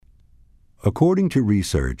According to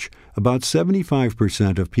research, about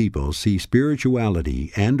 75% of people see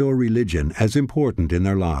spirituality and/or religion as important in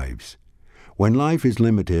their lives. When life is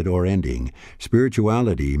limited or ending,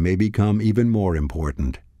 spirituality may become even more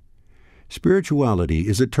important. Spirituality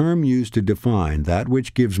is a term used to define that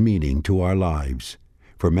which gives meaning to our lives.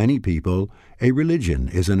 For many people, a religion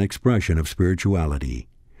is an expression of spirituality.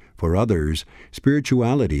 For others,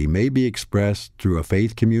 spirituality may be expressed through a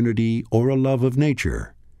faith community or a love of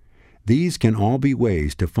nature. These can all be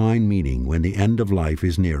ways to find meaning when the end of life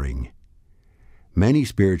is nearing. Many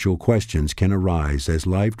spiritual questions can arise as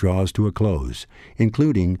life draws to a close,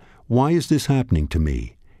 including, "Why is this happening to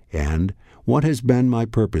me?" and "What has been my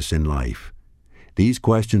purpose in life?" These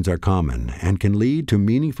questions are common and can lead to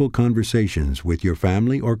meaningful conversations with your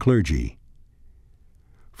family or clergy.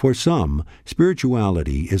 For some,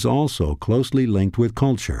 spirituality is also closely linked with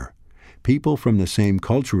culture. People from the same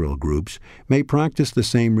cultural groups may practice the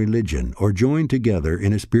same religion or join together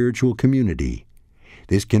in a spiritual community.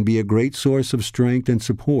 This can be a great source of strength and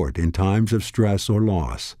support in times of stress or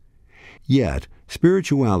loss. Yet,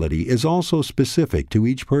 spirituality is also specific to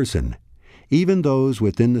each person. Even those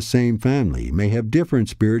within the same family may have different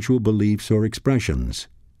spiritual beliefs or expressions.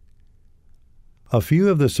 A few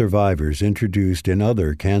of the survivors introduced in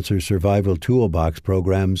other Cancer Survival Toolbox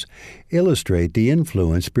programs illustrate the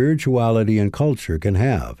influence spirituality and culture can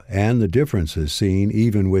have, and the differences seen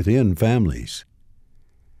even within families.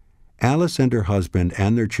 Alice and her husband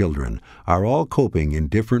and their children are all coping in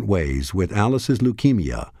different ways with Alice's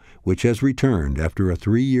leukemia, which has returned after a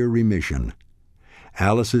 3-year remission.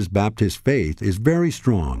 Alice's Baptist faith is very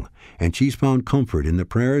strong, and she's found comfort in the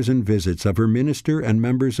prayers and visits of her minister and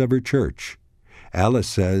members of her church. Alice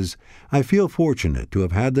says, "I feel fortunate to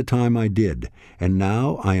have had the time I did, and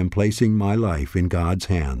now I am placing my life in God's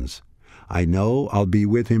hands. I know I'll be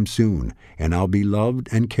with Him soon, and I'll be loved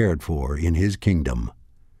and cared for in His kingdom."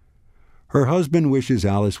 Her husband wishes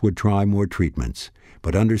Alice would try more treatments,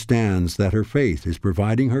 but understands that her faith is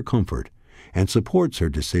providing her comfort and supports her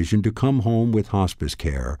decision to come home with hospice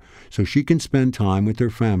care so she can spend time with her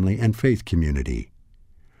family and faith community.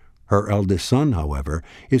 Her eldest son, however,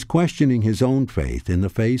 is questioning his own faith in the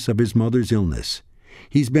face of his mother's illness.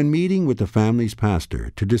 He's been meeting with the family's pastor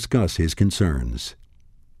to discuss his concerns.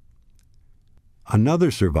 Another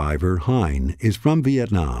survivor, Hein, is from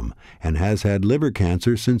Vietnam and has had liver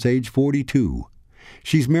cancer since age 42.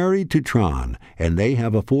 She's married to Tran, and they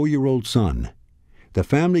have a 4-year-old son. The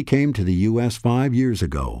family came to the U.S. 5 years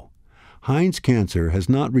ago. Hein's cancer has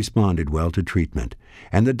not responded well to treatment,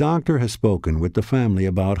 and the doctor has spoken with the family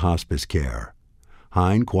about hospice care.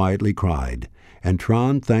 Hein quietly cried, and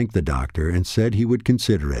Tran thanked the doctor and said he would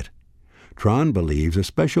consider it. Tran believes a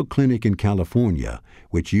special clinic in California,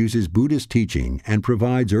 which uses Buddhist teaching and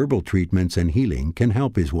provides herbal treatments and healing, can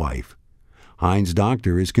help his wife. Hein's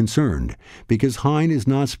doctor is concerned because Hein is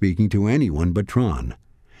not speaking to anyone but Tran.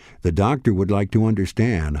 The doctor would like to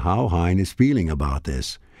understand how Hein is feeling about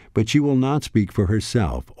this, but she will not speak for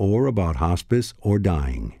herself or about hospice or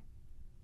dying.